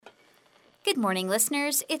Good morning,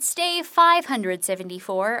 listeners. It's day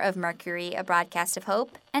 574 of Mercury, a broadcast of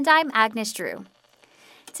hope, and I'm Agnes Drew.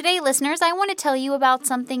 Today, listeners, I want to tell you about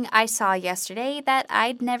something I saw yesterday that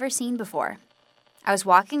I'd never seen before. I was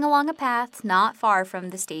walking along a path not far from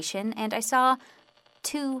the station, and I saw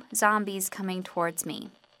 2 zombies coming towards me.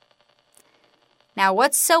 Now,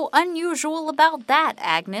 what's so unusual about that,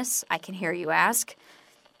 Agnes? I can hear you ask.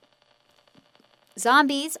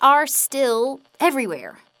 Zombies are still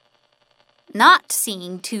everywhere. Not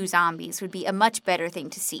seeing 2 zombies would be a much better thing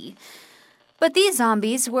to see. But these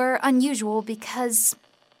zombies were unusual because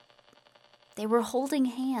they were holding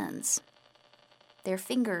hands, their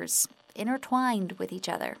fingers intertwined with each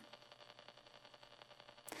other.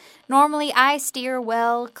 Normally, I steer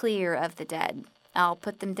well clear of the dead. I'll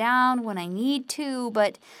put them down when I need to,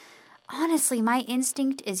 but honestly, my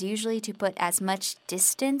instinct is usually to put as much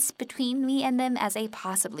distance between me and them as I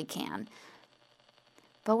possibly can.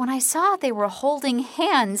 But when I saw they were holding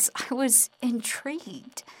hands, I was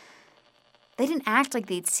intrigued. They didn't act like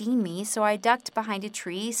they'd seen me, so I ducked behind a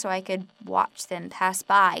tree so I could watch them pass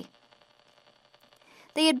by.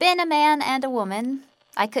 They had been a man and a woman.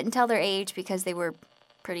 I couldn't tell their age because they were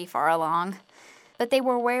pretty far along. But they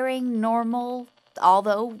were wearing normal,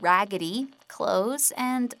 although raggedy, clothes,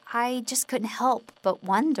 and I just couldn't help but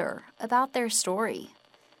wonder about their story.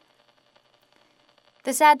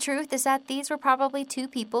 The sad truth is that these were probably 2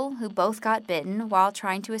 people who both got bitten while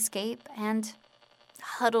trying to escape and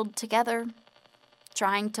huddled together,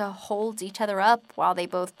 trying to hold each other up while they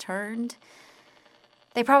both turned.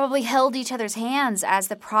 They probably held each other's hands as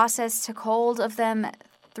the process took hold of them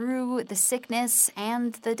through the sickness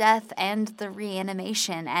and the death and the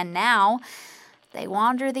reanimation, and now they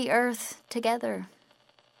wander the earth together,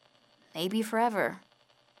 maybe forever.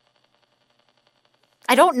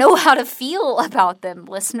 I don't know how to feel about them,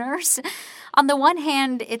 listeners. On the one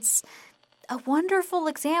hand, it's a wonderful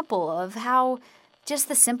example of how just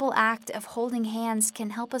the simple act of holding hands can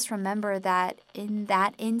help us remember that in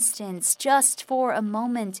that instance, just for a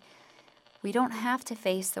moment, we don't have to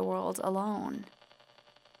face the world alone.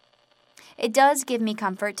 It does give me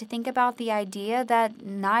comfort to think about the idea that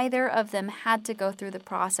neither of them had to go through the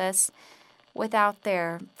process without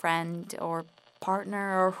their friend or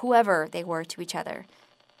partner or whoever they were to each other.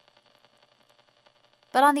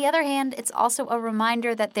 But on the other hand, it's also a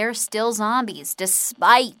reminder that they're still zombies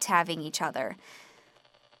despite having each other.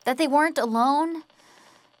 That they weren't alone,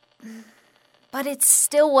 but it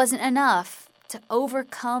still wasn't enough to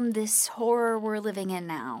overcome this horror we're living in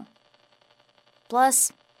now.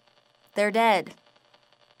 Plus, they're dead.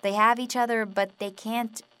 They have each other, but they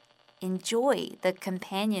can't enjoy the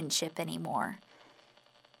companionship anymore.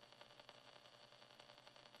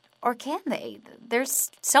 Or can they?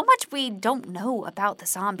 There's so much we don't know about the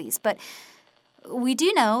zombies, but we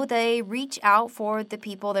do know they reach out for the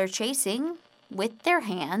people they're chasing with their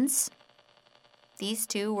hands. These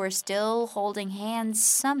 2 were still holding hands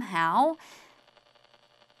somehow.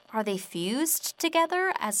 Are they fused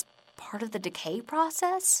together as part of the decay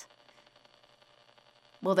process?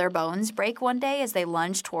 Will their bones break one day as they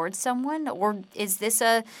lunge towards someone? Or is this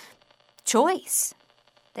a choice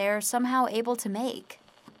they're somehow able to make?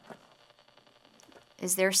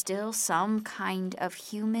 Is there still some kind of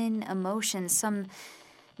human emotion, some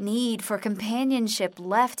need for companionship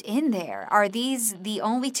left in there? Are these the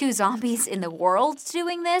only 2 zombies in the world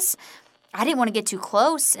doing this? I didn't want to get too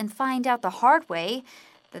close and find out the hard way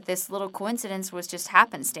that this little coincidence was just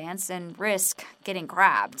happenstance and risk getting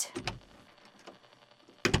grabbed.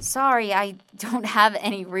 Sorry, I don't have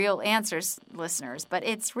any real answers, listeners, but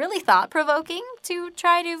it's really thought-provoking to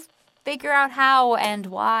try to figure out how and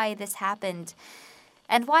why this happened.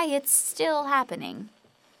 And why it's still happening.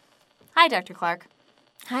 Hi, Dr. Clark.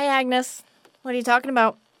 Hi, Agnes. What are you talking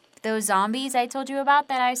about? Those zombies I told you about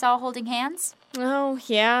that I saw holding hands? Oh,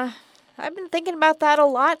 yeah. I've been thinking about that a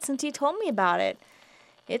lot since you told me about it.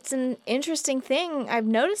 It's an interesting thing I've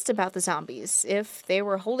noticed about the zombies. If they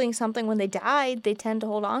were holding something when they died, they tend to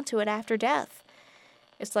hold on to it after death.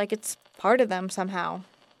 It's like it's part of them somehow.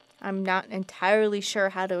 I'm not entirely sure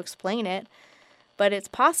how to explain it, but it's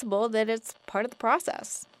possible that it's part of the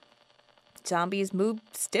process. Zombies move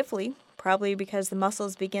stiffly, probably because the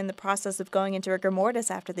muscles begin the process of going into rigor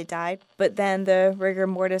mortis after they died, but then the rigor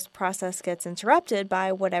mortis process gets interrupted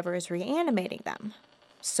by whatever is reanimating them.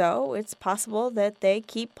 So it's possible that they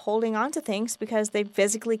keep holding on to things because they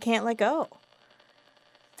physically can't let go.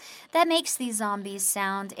 That makes these zombies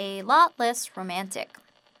sound a lot less romantic.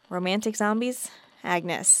 Romantic zombies?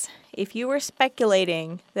 Agnes, if you were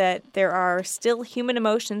speculating that there are still human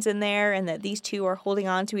emotions in there and that these 2 are holding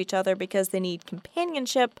on to each other because they need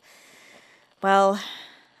companionship, well,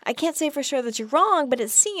 I can't say for sure that you're wrong, but it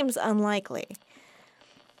seems unlikely.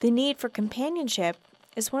 The need for companionship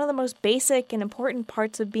is one of the most basic and important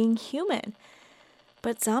parts of being human.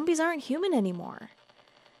 But zombies aren't human anymore.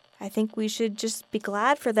 I think we should just be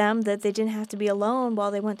glad for them that they didn't have to be alone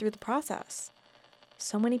while they went through the process.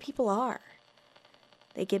 So many people are.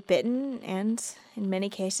 They get bitten, and in many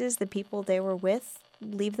cases, the people they were with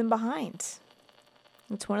leave them behind.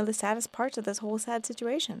 It's one of the saddest parts of this whole sad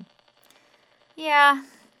situation. Yeah.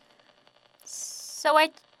 So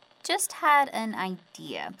I just had an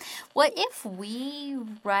idea. What if we,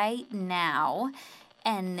 right now,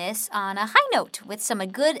 end this on a high note with some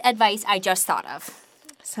good advice I just thought of?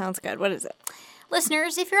 Sounds good. What is it?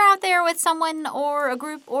 Listeners, if you're out there with someone or a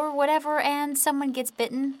group or whatever and someone gets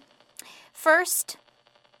bitten, first,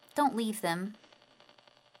 don't leave them.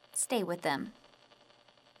 Stay with them.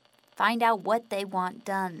 Find out what they want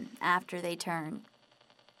done after they turn.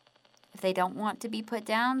 If they don't want to be put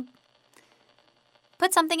down,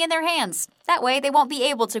 put something in their hands. That way they won't be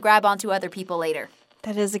able to grab onto other people later.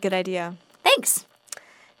 That is a good idea. Thanks.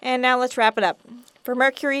 And now let's wrap it up. For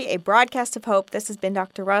Mercury, a broadcast of hope, this has been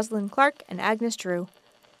Dr. Rosalind Clark and Agnes Drew.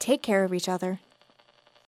 Take care of each other.